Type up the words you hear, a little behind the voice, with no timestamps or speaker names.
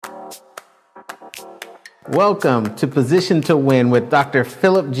Welcome to Position to Win with Dr.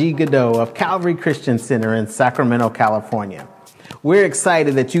 Philip G. Godot of Calvary Christian Center in Sacramento, California. We're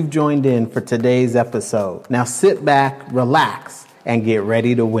excited that you've joined in for today's episode. Now sit back, relax, and get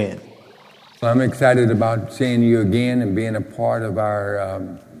ready to win. I'm excited about seeing you again and being a part of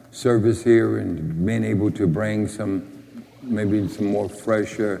our service here and being able to bring maybe some more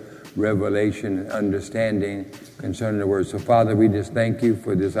fresher revelation and understanding concerning the Word. So, Father, we just thank you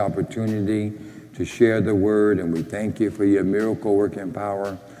for this opportunity to share the Word, and we thank you for your miracle working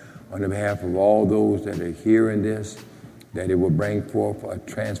power on the behalf of all those that are hearing this, that it will bring forth a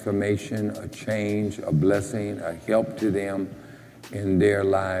transformation, a change, a blessing, a help to them in their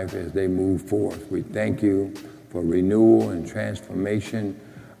life as they move forth. We thank you for renewal and transformation,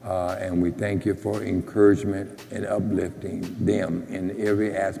 and we thank you for encouragement and uplifting them in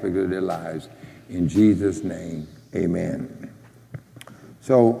every aspect of their lives. In Jesus' name, amen.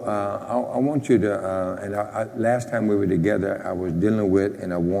 So I want you to, last time we were together, I was dealing with,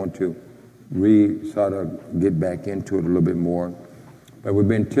 and I want to sort of get back into it a little bit more, but we've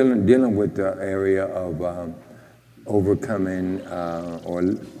been dealing with the area of overcoming or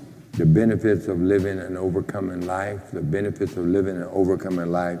the benefits of living an overcoming life, the benefits of living an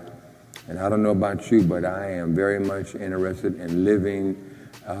overcoming life. And I don't know about you, but I am very much interested in living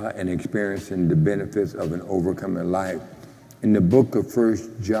and experiencing the benefits of an overcoming life. In the book of 1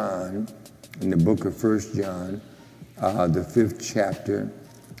 John, the 5th chapter,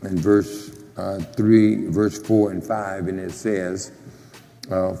 and verse 4 and 5, and it says,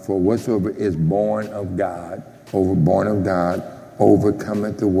 for whatsoever is born of God,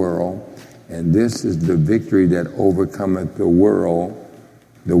 overcometh the world, and this is the victory that overcometh the world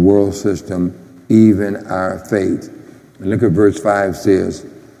system, even our faith. And look at verse 5 says,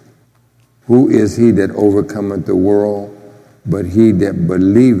 who is he that overcometh the world, but he that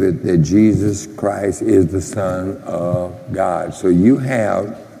believeth that Jesus Christ is the Son of God. So you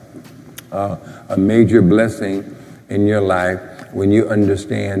have a major blessing in your life when you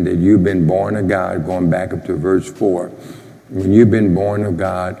understand that you've been born of God, going back up to verse 4. When you've been born of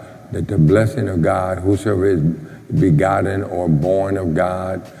God, that the blessing of God, whosoever is begotten or born of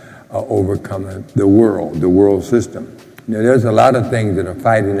God, overcometh the world system. Now, there's a lot of things that are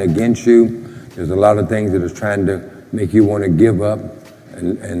fighting against you. There's a lot of things that are trying to make you want to give up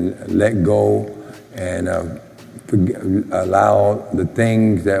and let go and allow the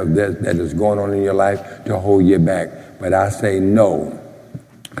things that is going on in your life to hold you back. But I say no,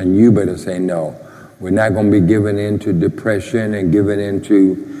 and you better say no. We're not going to be giving into depression and giving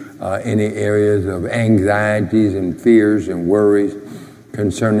into any areas of anxieties and fears and worries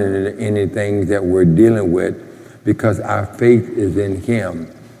concerning anything that we're dealing with, because our faith is in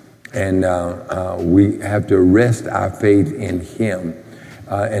Him. And we have to rest our faith in Him.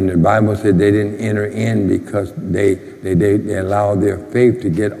 And the Bible said they didn't enter in because they allowed their faith to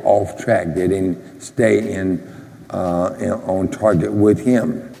get off track. They didn't stay on target with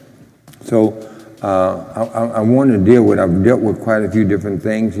Him. So I want to I've dealt with quite a few different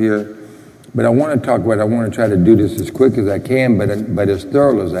things here, but I want to try to do this as quick as I can, but as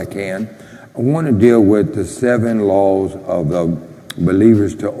thorough as I can. I want to deal with the 7 laws of the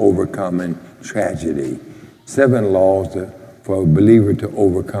believers to overcoming tragedy. 7 laws for a believer to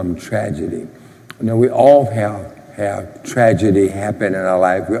overcome tragedy. You know, we all have tragedy happen in our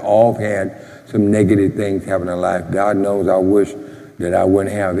life. We all have had some negative things happen in our life. God knows I wish that I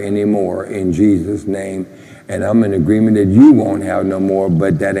wouldn't have any more in Jesus' name. And I'm in agreement that you won't have no more,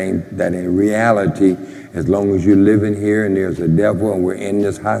 but that ain't reality. As long as you're living here and there's a devil and we're in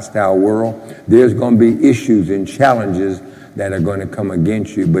this hostile world, there's going to be issues and challenges that are going to come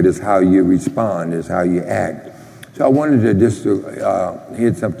against you, but it's how you respond, it's how you act. So I wanted to just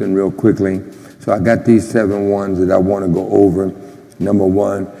hit something real quickly. So I got these 7 ones that I want to go over. Number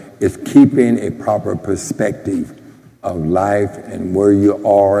 1 is keeping a proper perspective of life and where you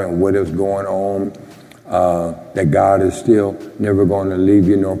are and what is going on, that God is still never going to leave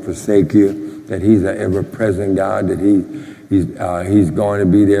you nor forsake you, that He's an ever-present God, that He's going to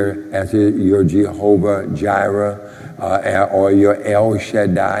be there as your Jehovah Jireh, or your El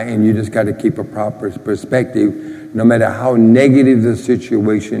Shaddai, and you just got to keep a proper perspective. No matter how negative the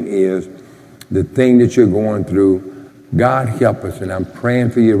situation is, the thing that you're going through, God help us, and I'm praying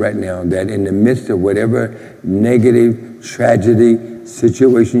for you right now that in the midst of whatever negative, tragedy,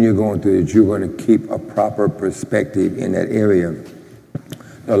 situation you're going through, that you're going to keep a proper perspective in that area.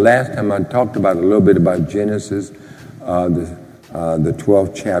 So last time I talked about a little bit about Genesis, the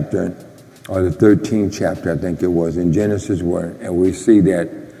 12th chapter, or the 13th chapter, I think it was, in Genesis, and we see that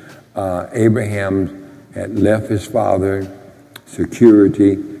Abraham had left his father,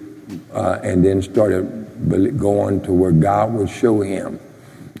 security, and then started going to where God would show him.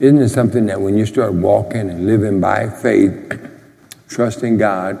 Isn't it something that when you start walking and living by faith, trusting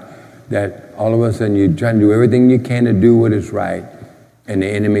God, that all of a sudden you're trying to do everything you can to do what is right, and the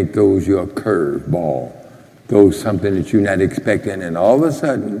enemy throws you a curve ball, throws something that you're not expecting, and all of a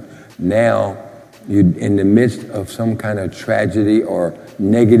sudden now you're in the midst of some kind of tragedy or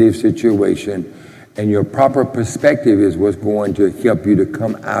negative situation, and your proper perspective is what's going to help you to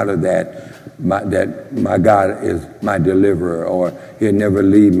come out of that. My God is my deliverer, or he'll never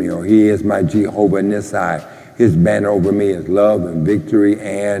leave me, or he is my Jehovah Nissi. His banner over me is love and victory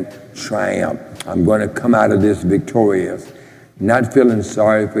and triumph. I'm going to come out of this victorious. Not feeling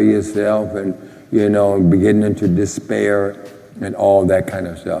sorry for yourself and, beginning into despair and all that kind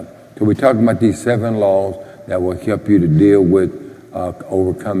of stuff. So we're talking about these 7 laws that will help you to deal with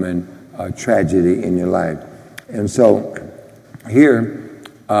overcoming tragedy in your life. And so here,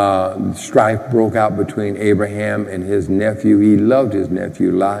 strife broke out between Abraham and his nephew. He loved his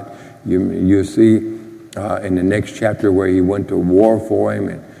nephew Lot. You'll see in the next chapter where he went to war for him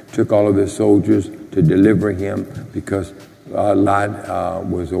and took all of his soldiers to deliver him because Lot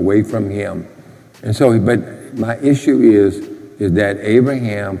was away from him. And so, but my issue is that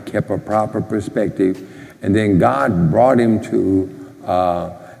Abraham kept a proper perspective, and then God brought him to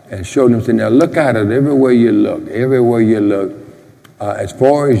and showed him, saying, now look at it everywhere you look, as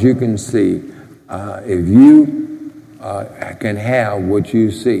far as you can see, if you can have what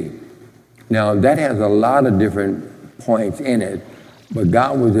you see. Now, that has a lot of different points in it, but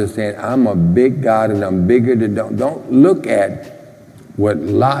God was just saying, I'm a big God and I'm bigger than, don't look at what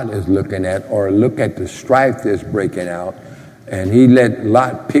Lot is looking at or look at the strife that's breaking out. And he let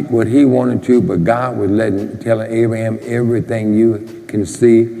Lot pick what he wanted to, but God was telling Abraham, everything you can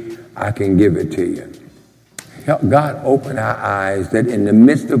see, I can give it to you. God opened our eyes that in the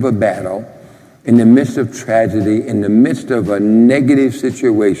midst of a battle, in the midst of tragedy, in the midst of a negative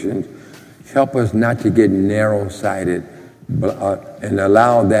situation, help us not to get narrow-sighted and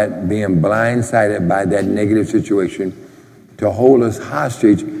allow that being blindsided by that negative situation to hold us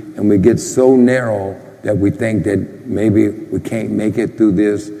hostage, and we get so narrow that we think that maybe we can't make it through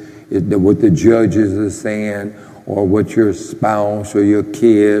this, what the judges are saying, or what your spouse or your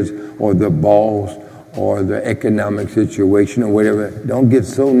kids or the boss or the economic situation or whatever. Don't get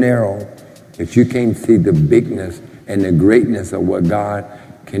so narrow that you can't see the bigness and the greatness of what God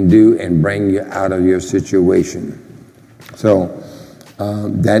can do and bring you out of your situation. So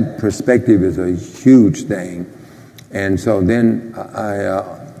that perspective is a huge thing. And so then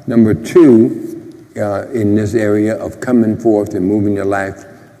number 2, in this area of coming forth and moving your life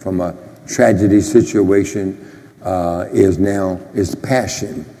from a tragedy situation is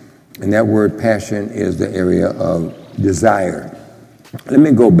passion. And that word passion is the area of desire. Let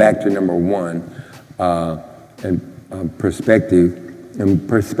me go back to number 1, and perspective. And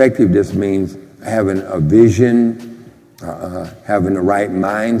perspective just means having a vision, having the right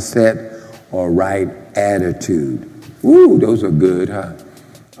mindset or right attitude. Ooh, those are good, huh?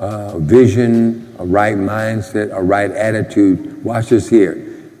 Vision, a right mindset, a right attitude. Watch this here.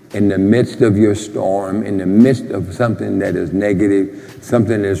 In the midst of your storm, in the midst of something that is negative,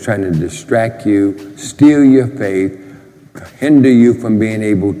 something that is trying to distract you, steal your faith, hinder you from being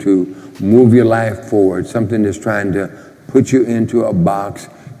able to move your life forward, something that's trying to put you into a box,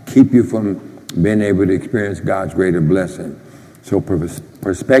 keep you from being able to experience God's greater blessing. So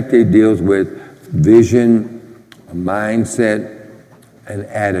perspective deals with vision, mindset, and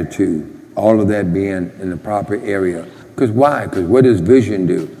attitude. All of that being in the proper area. Because why? Because what does vision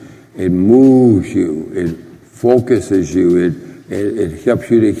do? It moves you. It focuses you. It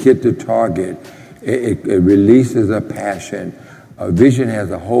helps you to hit the target. It releases a passion. A vision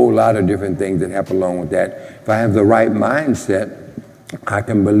has a whole lot of different things that happen along with that. If I have the right mindset, I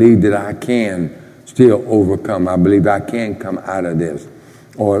can believe that I can still overcome. I believe I can come out of this.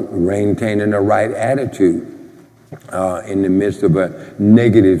 Or maintaining the right attitude in the midst of a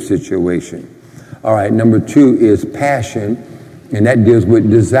negative situation. All right, number 2 is passion, and that deals with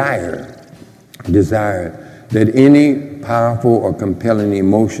desire. Desire, that any powerful or compelling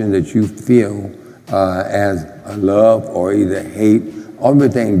emotion that you feel as a love or either hate,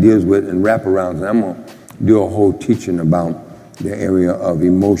 everything deals with and wraparounds. And I'm going to do a whole teaching about the area of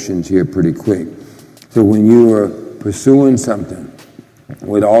emotions here pretty quick. So when you are pursuing something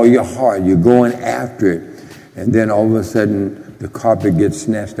with all your heart, you're going after it, and then all of a sudden the carpet gets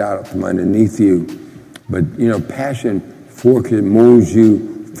snatched out from underneath you. But, passion moves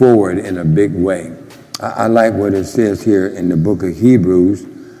you forward in a big way. I like what it says here in the book of Hebrews.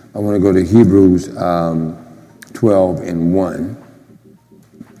 I want to go to Hebrews 12 and 1.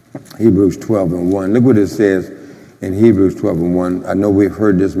 Hebrews 12 and 1. Look what it says in Hebrews 12 and 1. I know we've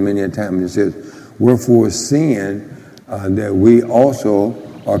heard this many a time. It says, wherefore seeing that we also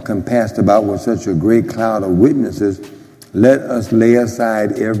are compassed about with such a great cloud of witnesses, let us lay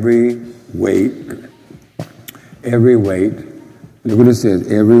aside every weight. Look what it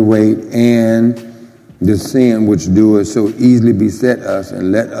says, every weight and the sin which doeth so easily beset us,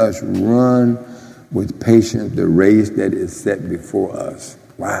 and let us run with patience the race that is set before us.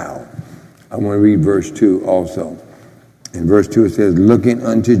 Wow. I want to read verse 2 also. In verse 2 it says, looking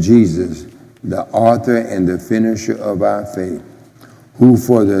unto Jesus, the author and the finisher of our faith, who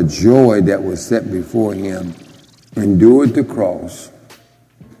for the joy that was set before him endured the cross,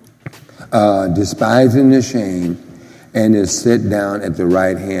 despising the shame, and is set down at the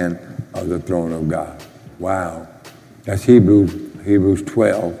right hand of the throne of God. Wow. That's Hebrews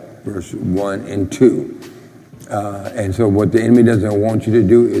 12, verse 1 and 2. And so what the enemy doesn't want you to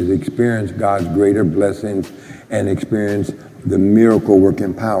do is experience God's greater blessings and experience the miracle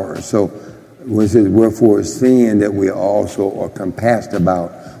working power. So when it says, wherefore seeing that we also are compassed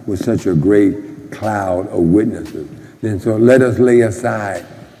about with such a great cloud of witnesses, then so let us lay aside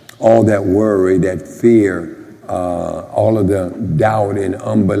all that worry, that fear, all of the doubt and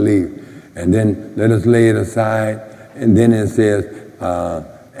unbelief. And then let us lay it aside. And then it says,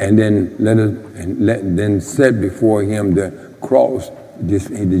 and then then set before him the cross.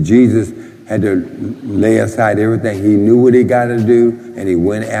 Jesus had to lay aside everything. He knew what he got to do, and he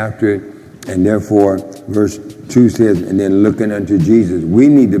went after it. And therefore, verse 2 says, and then looking unto Jesus. We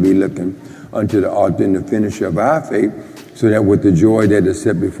need to be looking unto the author and the finisher of our faith, so that with the joy that is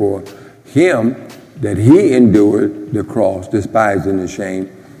set before him, that he endured the cross, despising the shame,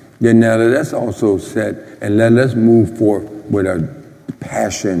 then now let us also set and let us move forth with a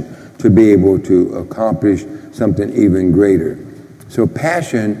passion to be able to accomplish something even greater. So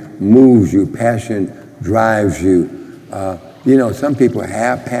passion moves you. Passion drives you. Some people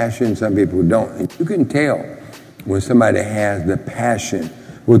have passion, some people don't. And you can tell when somebody has the passion.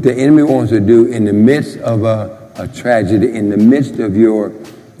 What the enemy wants to do in the midst of a tragedy, in the midst of your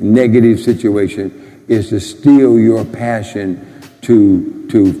negative situation, is to steal your passion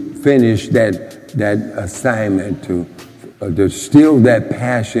to finish that assignment, to steal that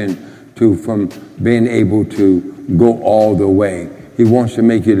passion from being able to go all the way. He wants to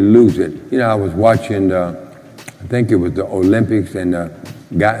make you lose it. I was watching I think it was the Olympics, and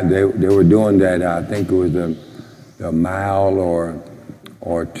they were doing that. I think it was a mile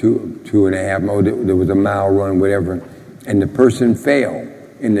or two and a half mile. There was a mile run, whatever, and the person fell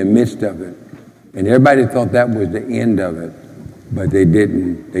in the midst of it, and everybody thought that was the end of it, but they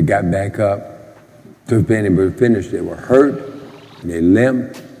didn't. They got back up to be able to finish. They were hurt, they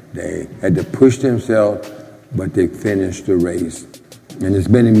limped, they had to push themselves, but they finished the race. And there's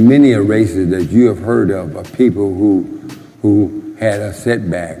been many races that you have heard of people who had a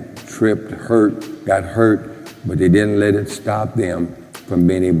setback, tripped, got hurt, but they didn't let it stop them from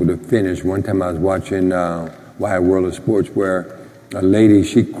being able to finish. One time I was watching Wide World of Sports, where a lady,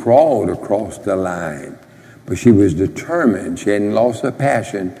 she crawled across the line, but she was determined. She hadn't lost her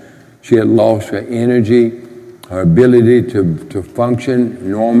passion. She had lost her energy, her ability to function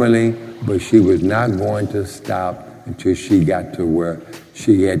normally, but she was not going to stop until she got to where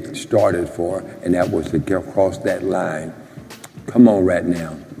she had started for, and that was to get across that line. Come on right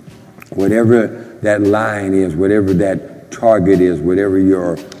now. Whatever that line is, whatever that target is, whatever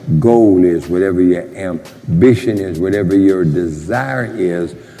your goal is, whatever your ambition is, whatever your desire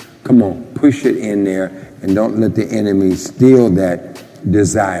is, come on, push it in there, and don't let the enemy steal that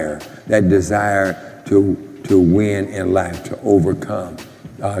desire to win in life, to overcome,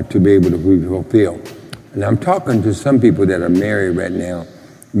 to be able to be fulfilled. And I'm talking to some people that are married right now.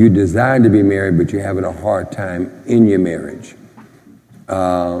 You desire to be married, but you're having a hard time in your marriage,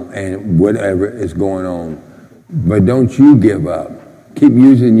 and whatever is going on. But don't you give up. Keep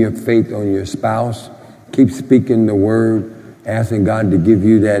using your faith on your spouse. Keep speaking the word, asking God to give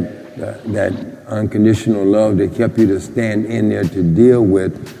you that unconditional love that kept you to stand in there to deal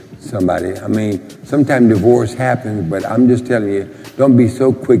with somebody. I mean, sometimes divorce happens, but I'm just telling you, don't be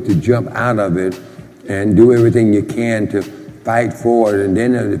so quick to jump out of it and do everything you can to fight for it. And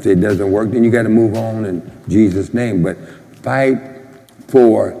then if it doesn't work, then you got to move on in Jesus' name. But fight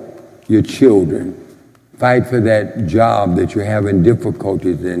for your children. Fight for that job that you're having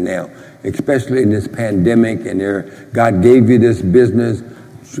difficulties in now, especially in this pandemic. And God gave you this business,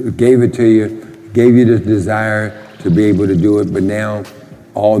 gave it to you, gave you this desire to be able to do it. But now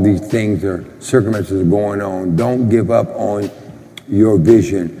all these things circumstances are going on. Don't give up on your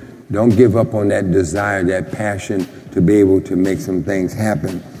vision. Don't give up on that desire, that passion to be able to make some things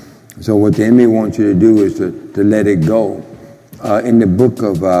happen. So what the enemy wants you to do is to let it go. In the book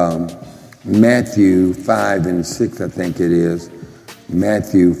of Matthew 5 and 6, I think it is.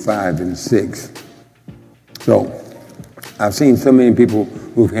 Matthew 5 and 6. So I've seen so many people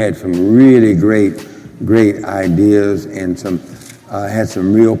who've had some really great ideas and had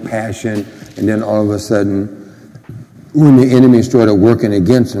some real passion. And then all of a sudden, when the enemy started working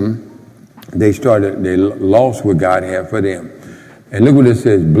against them, they lost what God had for them. And look what it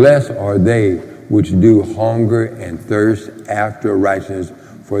says, blessed are they which do hunger and thirst after righteousness,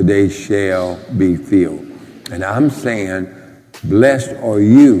 for they shall be filled. And I'm saying, blessed are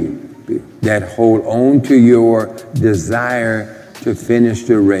you that hold on to your desire to finish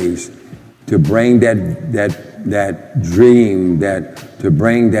the race, to bring that dream, to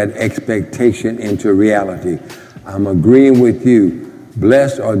bring that expectation into reality. I'm agreeing with you.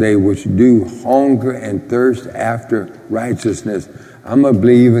 Blessed are they which do hunger and thirst after righteousness. I'm a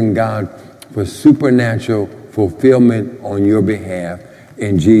believing God for supernatural fulfillment on your behalf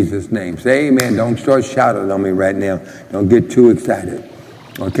in Jesus' name. Say amen. Don't start shouting on me right now. Don't get too excited.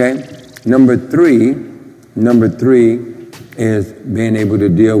 Okay? Number three is being able to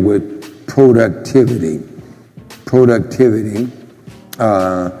deal with productivity.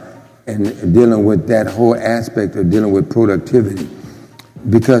 And dealing with that whole aspect of dealing with productivity.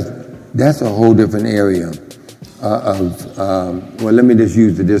 Because that's a whole different area well, let me just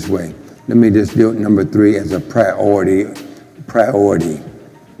use it this way. Let me just deal with number 3 as a priority.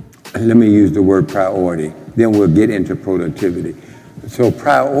 Let me use the word priority. Then we'll get into productivity. So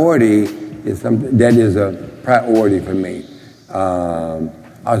priority is something that is a priority for me. I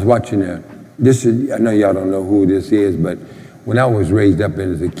was watching I know y'all don't know who this is, but when I was raised up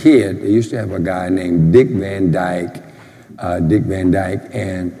as a kid, they used to have a guy named Dick Van Dyke,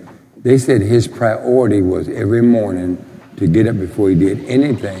 and they said his priority was every morning to get up before he did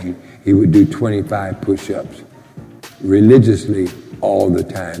anything, he would do 25 push-ups religiously all the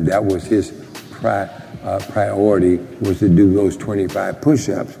time. That was his priority, was to do those 25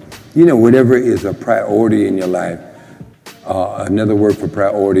 push-ups. You know, whatever is a priority in your life, another word for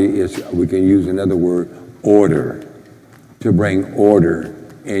priority is, we can use another word, order, to bring order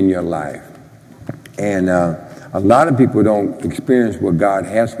in your life. And a lot of people don't experience what God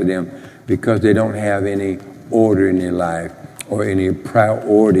has for them because they don't have any order in their life or any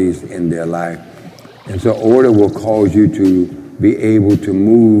priorities in their life. And so order will cause you to be able to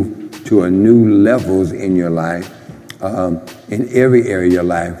move to a new levels in your life, in every area of your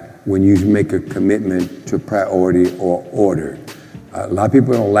life, when you make a commitment to priority or order. A lot of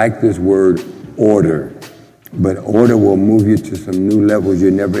people don't like this word order, but order will move you to some new levels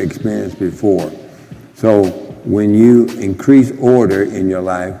you never experienced before. So when you increase order in your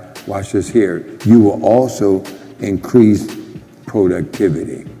life, watch this here, you will also increase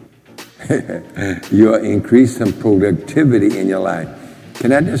productivity. You'll increase some productivity in your life.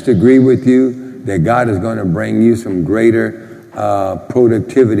 Can I just agree with you that God is going to bring you some greater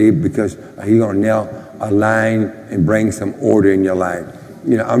productivity because He's going to now align and bring some order in your life?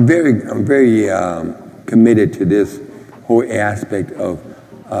 You know, I'm very committed to this whole aspect of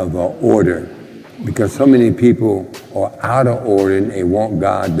order, because so many people are out of order and they want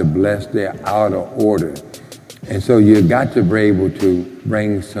God to bless their out of order. And so you've got to be able to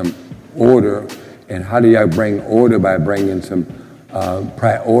bring some order. And how do I bring order? By bringing some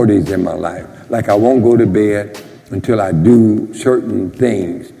priorities in my life. Like I won't go to bed until I do certain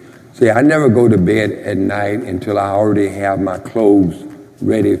things. See, I never go to bed at night until I already have my clothes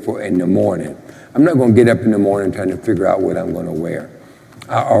ready for in the morning. I'm not going to get up in the morning trying to figure out what I'm going to wear.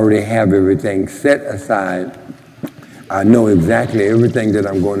 I already have everything set aside. I know exactly everything that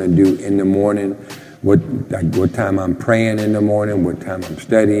I'm going to do in the morning, what time I'm praying in the morning, what time I'm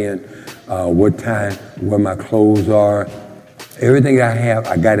studying, where my clothes are. Everything I have,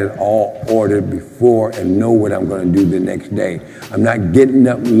 I got it all ordered before and know what I'm going to do the next day. I'm not getting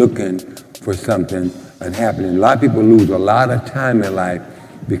up looking for something and happening. A lot of people lose a lot of time in life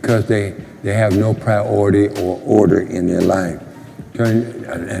because they have no priority or order in their life.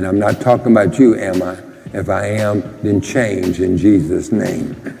 And I'm not talking about you, am I? If I am, then change in Jesus'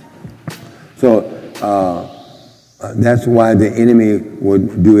 name. So that's why the enemy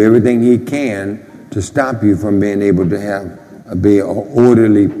would do everything he can to stop you from being able to be an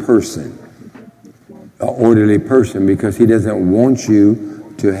orderly person. An orderly person, because he doesn't want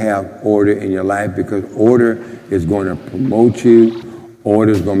you to have order in your life, because order is going to promote you.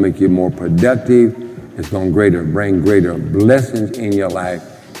 Order is going to make you more productive. It's going to bring greater blessings in your life.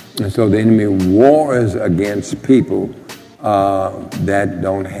 And so the enemy wars against people that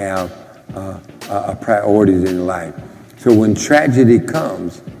don't have priorities in life. So when tragedy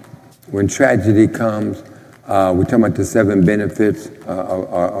comes, when tragedy comes, we're talking about the 7 benefits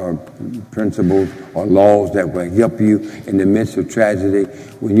or principles or laws that will help you in the midst of tragedy.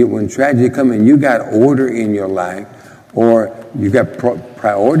 When tragedy comes and you got order in your life, or you got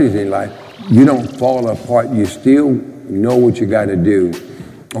priorities in life, you don't fall apart. You still know what you got to do.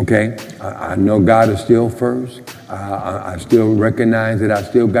 Okay? I know God is still first. I still recognize that I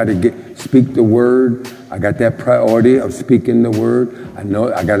still got to speak the word. I got that priority of speaking the word. I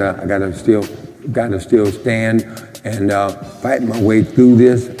know I gotta still stand and fight my way through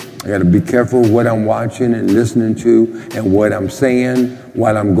this. I got to be careful what I'm watching and listening to and what I'm saying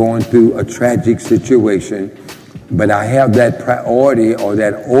while I'm going through a tragic situation. But I have that priority or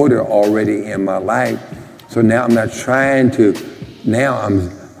that order already in my life. So now I'm not trying to, now I'm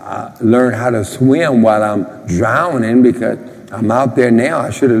learn how to swim while I'm drowning, because I'm out there now.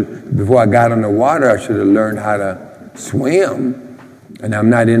 Before I got on the water, I should have learned how to swim. And I'm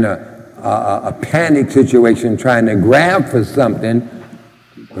not in a panic situation trying to grab for something,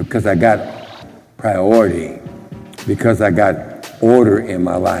 because I got priority, because I got order in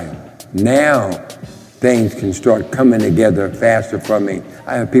my life. Now things can start coming together faster for me.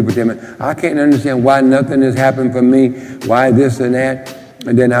 I have people tell me, I can't understand why nothing has happened for me, why this and that.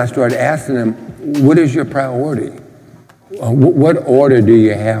 And then I start asking them, what is your priority? What order do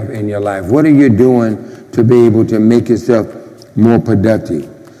you have in your life? What are you doing to be able to make yourself more productive?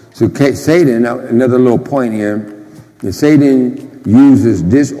 So Satan, another little point here, is Satan uses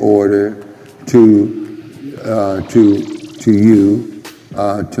disorder to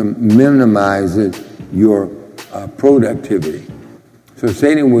minimize your productivity. So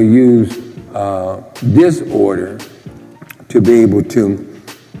Satan will use disorder to be able to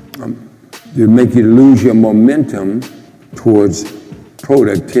make you lose your momentum towards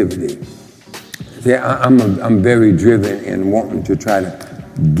productivity. See, I'm very driven in wanting to try to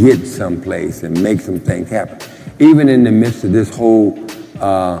get someplace and make some things happen. Even in the midst of this whole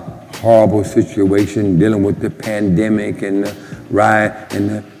horrible situation, dealing with the pandemic and the riot and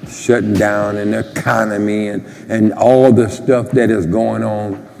the shutting down and the economy and all the stuff that is going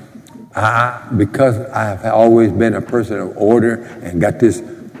on, because I've always been a person of order and got these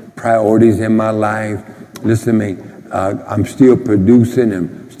priorities in my life, listen to me, I'm still producing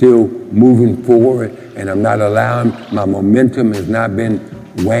and still moving forward, and I'm not allowing, my momentum has not been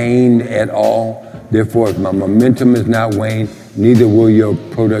waned at all. Therefore, if my momentum is not waned, neither will your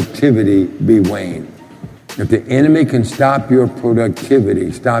productivity be waned. If the enemy can stop your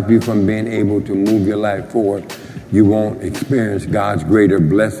productivity, stop you from being able to move your life forward, you won't experience God's greater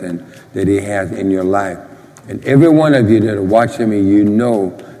blessing that he has in your life. And every one of you that are watching me, you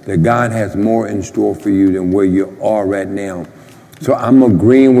know that God has more in store for you than where you are right now. So I'm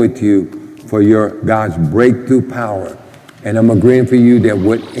agreeing with you for your God's breakthrough power. And I'm agreeing for you that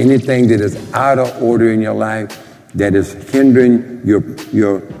anything that is out of order in your life, that is hindering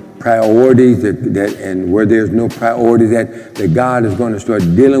your priorities, and where there's no priorities, that God is going to start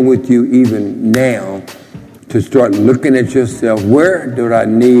dealing with you even now to start looking at yourself. Where do I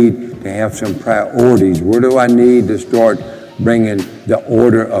need to have some priorities? Where do I need to start bringing the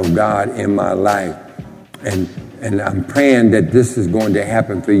order of God in my life? And I'm praying that this is going to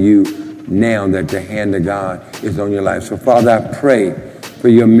happen for you now, that the hand of God is on your life. So, Father, I pray for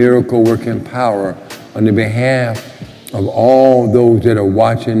your miracle working power on the behalf of all those that are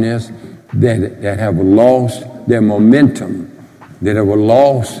watching this, that have lost their momentum, that have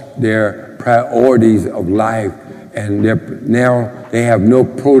lost their priorities of life, and now they have no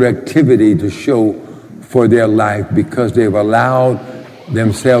productivity to show for their life because they've allowed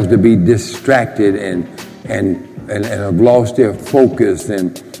themselves to be distracted and have lost their focus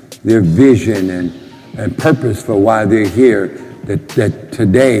and their vision and purpose for why they're here, that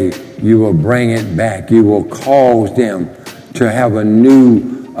today you will bring it back. You will cause them to have a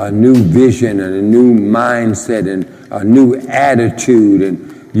new vision and a new mindset and a new attitude,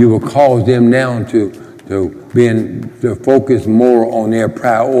 and you will cause them now to focus more on their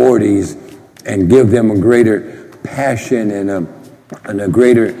priorities and give them a greater passion and a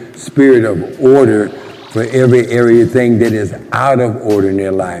greater spirit of order for every thing that is out of order in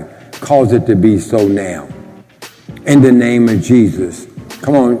their life. Cause it to be so now. In the name of Jesus.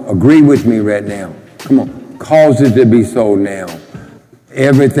 Come on, agree with me right now. Come on, cause it to be so now.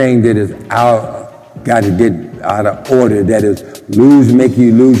 Everything that is out, got to get out of order, that is make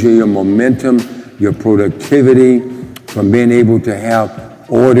you lose your momentum, your productivity, from being able to have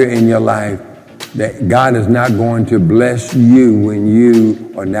order in your life. That God is not going to bless you when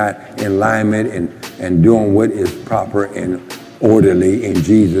you are not in alignment and doing what is proper and orderly in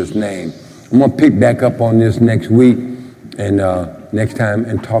Jesus' name. I'm going to pick back up on this next week and next time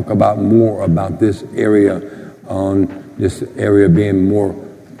and talk about more about this area, on this area being more,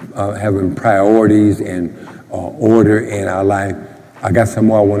 having priorities and order in our life. I got some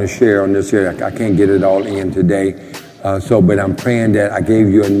more I want to share on this area. I can't get it all in today. But I'm praying that I gave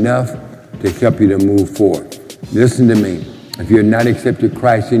you enough to help you to move forward. Listen to me. If you're not accepted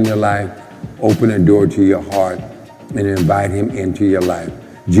Christ in your life, open a door to your heart and invite him into your life.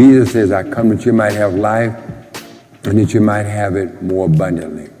 Jesus says, I come that you might have life and that you might have it more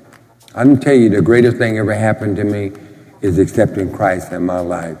abundantly. I'm going to tell you, the greatest thing ever happened to me is accepting Christ in my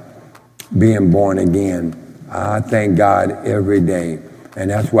life, being born again. I thank God every day.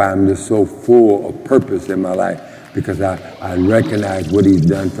 And that's why I'm just so full of purpose in my life, because I recognize what he's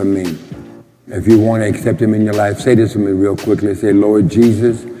done for me. If you want to accept him in your life, say this to me real quickly. Say, Lord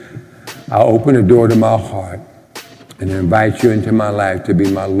Jesus, I open the door to my heart and invite you into my life to be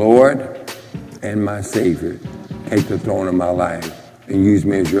my Lord and my Savior. Take the throne of my life and use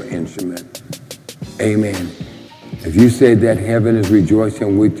me as your instrument. Amen. If you said that, heaven is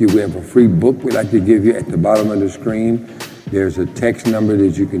rejoicing with you. We have a free book we'd like to give you at the bottom of the screen. There's a text number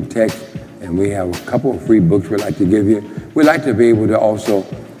that you can text, and we have a couple of free books we'd like to give you. We'd like to be able to also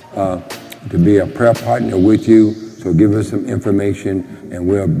to be a prayer partner with you. So give us some information, and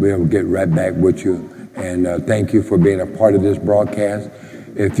we'll get right back with you. And thank you for being a part of this broadcast.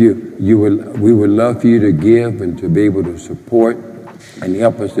 If we would love for you to give and to be able to support and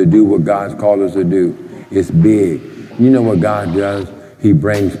help us to do what God's called us to do. It's big. You know what God does? He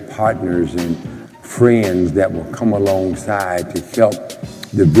brings partners and friends that will come alongside to help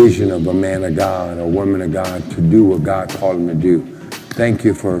the vision of a man of God or woman of God to do what God called them to do. Thank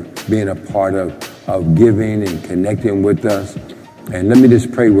you for being a part of giving and connecting with us. And let me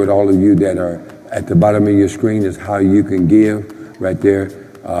just pray with all of you that are at the bottom of your screen is how you can give right there.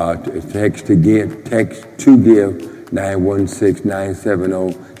 Text to give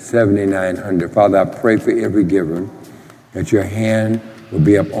 916-970-7900. Father, I pray for every giver that your hand will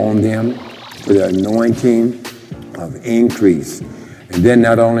be up on them for the anointing of increase. And then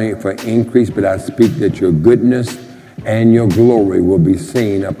not only for increase, but I speak that your goodness and your glory will be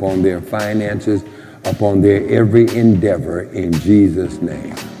seen upon their finances, upon their every endeavor in Jesus'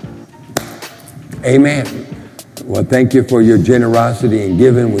 name. Amen. Well, thank you for your generosity in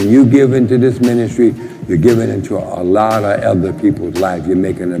giving. When you give into this ministry, you're giving into a lot of other people's lives. You're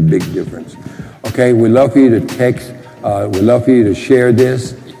making a big difference. Okay, we'd love for you to text. We'd love for you to share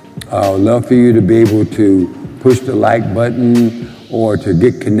this. We'd love for you to be able to push the like button or to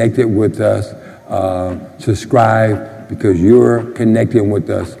get connected with us. Subscribe, because you're connecting with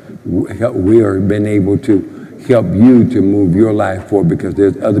us. We are been able to help you to move your life forward, because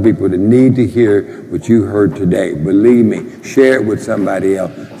there's other people that need to hear what you heard today. Believe me, share it with somebody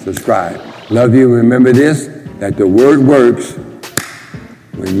else. Subscribe. Love you. Remember this, that the word works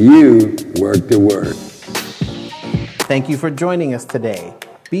when you work the word. Thank you for joining us today.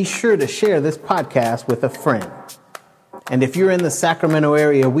 Be sure to share this podcast with a friend. And if you're in the Sacramento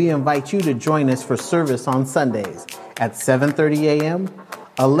area, we invite you to join us for service on Sundays at 7:30 a.m.,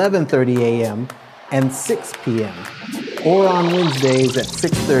 11:30 a.m., and 6 p.m., or on Wednesdays at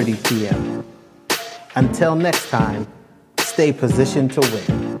 6:30 p.m. Until next time, stay positioned to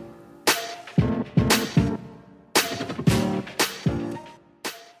win.